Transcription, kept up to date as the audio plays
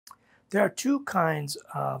There are two kinds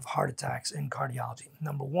of heart attacks in cardiology.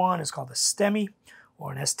 Number one is called a STEMI,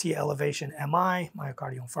 or an ST elevation MI,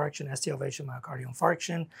 myocardial infarction, ST elevation, myocardial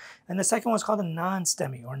infarction. And the second one is called a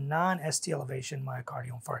non-STEMI, or non-ST elevation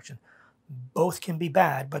myocardial infarction. Both can be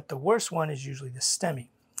bad, but the worst one is usually the STEMI,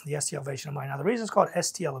 the ST elevation MI. Now, the reason it's called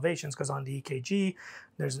ST elevation is because on the EKG,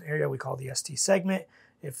 there's an area we call the ST segment.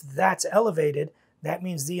 If that's elevated, that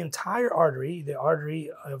means the entire artery, the artery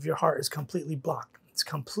of your heart, is completely blocked. It's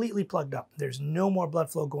completely plugged up. There's no more blood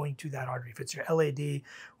flow going to that artery. If it's your LAD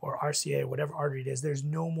or RCA or whatever artery it is, there's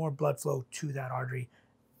no more blood flow to that artery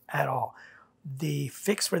at all. The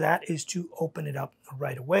fix for that is to open it up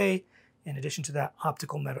right away. In addition to that,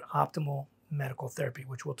 optimal medical therapy,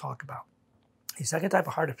 which we'll talk about. The second type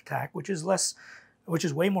of heart attack, which is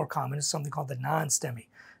way more common, is something called the non-STEMI.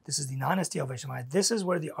 This is the non-ST elevation MI. This is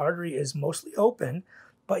where the artery is mostly open,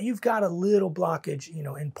 but you've got a little blockage,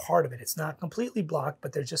 in part of it. It's not completely blocked,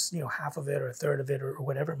 but there's just, half of it or a third of it or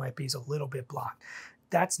whatever it might be is a little bit blocked.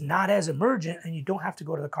 That's not as emergent, and you don't have to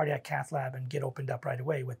go to the cardiac cath lab and get opened up right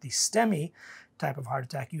away. With the STEMI type of heart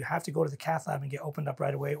attack, you have to go to the cath lab and get opened up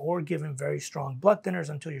right away, or given very strong blood thinners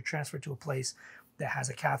until you're transferred to a place that has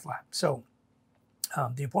a cath lab. So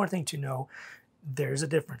the important thing to know, there's a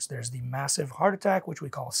difference. There's the massive heart attack, which we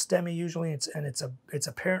call STEMI usually, it's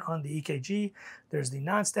apparent on the EKG. There's the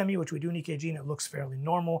non-STEMI, which we do an EKG and it looks fairly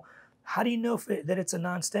normal. How do you know that it's a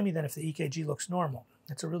non-STEMI then if the EKG looks normal?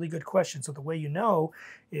 That's a really good question. So the way you know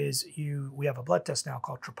is we have a blood test now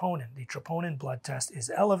called troponin. The troponin blood test is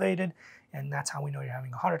elevated, and that's how we know you're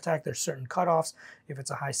having a heart attack. There's certain cutoffs. If it's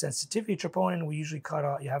a high sensitivity troponin, we usually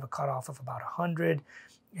you have a cutoff of about 100.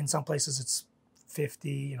 In some places it's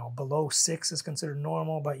 50, below 6 is considered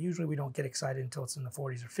normal, but usually we don't get excited until it's in the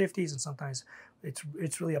 40s or 50s, and sometimes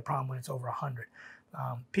it's really a problem when it's over 100.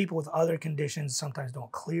 People with other conditions sometimes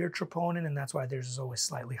don't clear troponin, and that's why theirs is always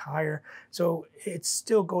slightly higher. So it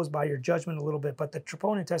still goes by your judgment a little bit, but the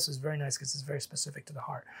troponin test is very nice because it's very specific to the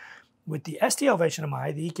heart. With the ST elevation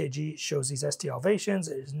MI, the EKG shows these ST elevations.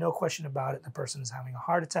 There's no question about it. The person is having a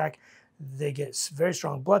heart attack. They get very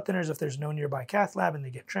strong blood thinners if there's no nearby cath lab, and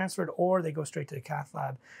they get transferred, or they go straight to the cath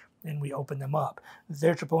lab and we open them up.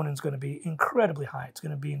 Their troponin is going to be incredibly high. It's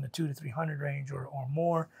going to be in the 200 to 300 range or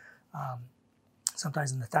more.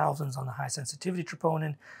 Sometimes in the thousands on the high sensitivity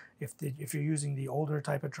troponin. If you're using the older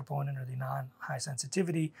type of troponin or the non-high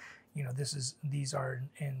sensitivity, these are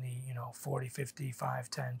in the 40, 50, 5,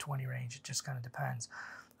 10, 20 range. It just kind of depends.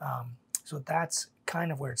 So that's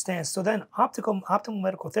kind of where it stands. So then optimal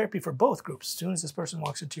medical therapy for both groups. As soon as this person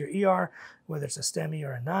walks into your ER, whether it's a STEMI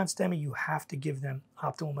or a non-STEMI, you have to give them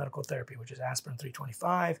optimal medical therapy, which is aspirin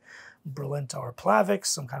 325, Brilinta or Plavix,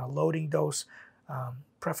 some kind of loading dose,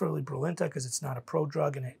 preferably Brilinta because it's not a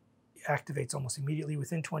prodrug and it activates almost immediately.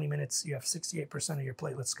 Within 20 minutes, you have 68% of your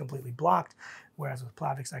platelets completely blocked, whereas with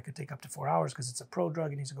Plavix, that could take up to 4 hours because it's a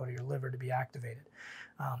prodrug. It needs to go to your liver to be activated.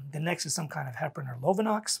 The next is some kind of heparin or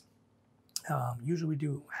Lovenox. Usually we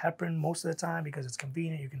do heparin most of the time because it's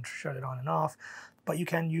convenient. You can shut it on and off, but you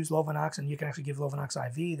can use Lovenox, and you can actually give Lovenox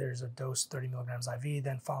IV. There's a dose, 30 milligrams IV,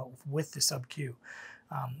 then follow with the sub-Q.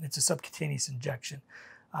 It's a subcutaneous injection.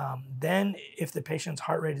 Then if the patient's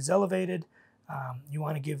heart rate is elevated, you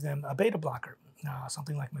want to give them a beta blocker,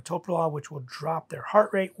 something like metoprolol, which will drop their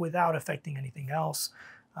heart rate without affecting anything else.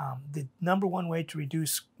 The number one way to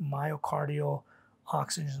reduce myocardial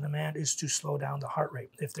oxygen demand is to slow down the heart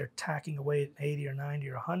rate. If they're tacking away at 80 or 90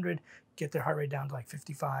 or 100, get their heart rate down to like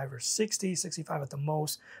 55 or 60, 65 at the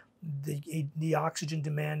most, the oxygen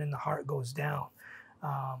demand in the heart goes down.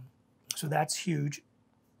 So that's huge.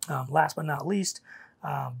 Last but not least,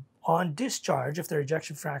 on discharge, if their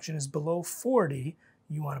ejection fraction is below 40,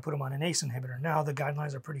 you want to put them on an ACE inhibitor. Now, the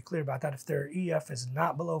guidelines are pretty clear about that. If their EF is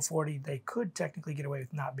not below 40, they could technically get away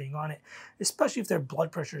with not being on it, especially if their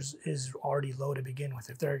blood pressure is already low to begin with.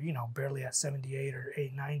 If they're, barely at 78 or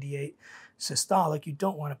 98 systolic, you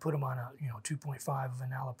don't want to put them on a, 2.5 of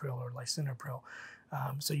enalapril or lisinopril.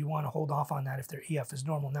 So you want to hold off on that if their EF is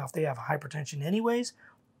normal. Now, if they have hypertension anyways,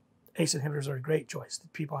 ACE inhibitors are a great choice. The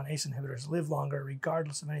people on ACE inhibitors live longer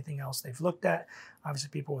regardless of anything else they've looked at. Obviously,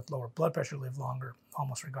 people with lower blood pressure live longer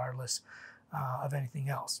almost regardless of anything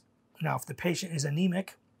else. Now, if the patient is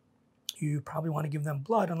anemic, you probably want to give them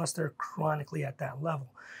blood unless they're chronically at that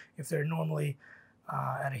level. If they're normally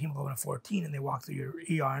at a hemoglobin of 14 and they walk through your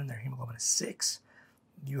ER and their hemoglobin is 6,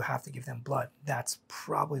 you have to give them blood. That's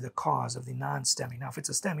probably the cause of the non-STEMI. Now, if it's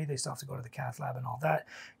a STEMI, they still have to go to the cath lab and all that.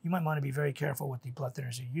 You might want to be very careful with the blood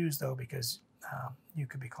thinners you use, though, because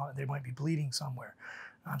they might be bleeding somewhere.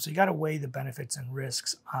 So you got to weigh the benefits and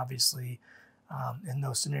risks, obviously. in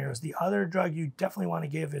those scenarios. The other drug you definitely want to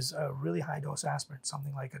give is a really high dose aspirin,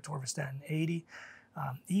 something like atorvastatin 80.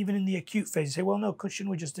 Even in the acute phase, you say, well, no,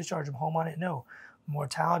 shouldn't we just discharge them home on it? No.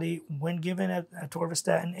 Mortality when given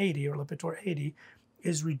atorvastatin 80 or Lipitor 80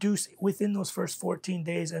 is reduced within those first 14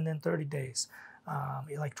 days and then 30 days,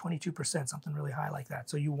 like 22%, something really high like that.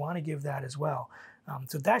 So you want to give that as well.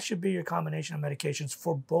 So that should be your combination of medications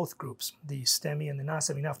for both groups, the STEMI and the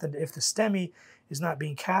non-STEMI. Now, if the STEMI is not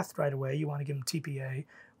being cathed right away, you want to give them TPA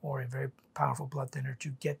or a very powerful blood thinner to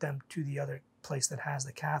get them to the other place that has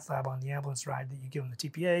the cath lab on the ambulance ride, that you give them the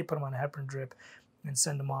TPA, put them on a heparin drip, and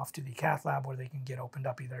send them off to the cath lab where they can get opened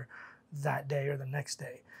up either that day or the next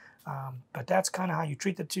day. But that's kind of how you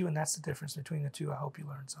treat the two, and that's the difference between the two. I hope you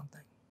learned something.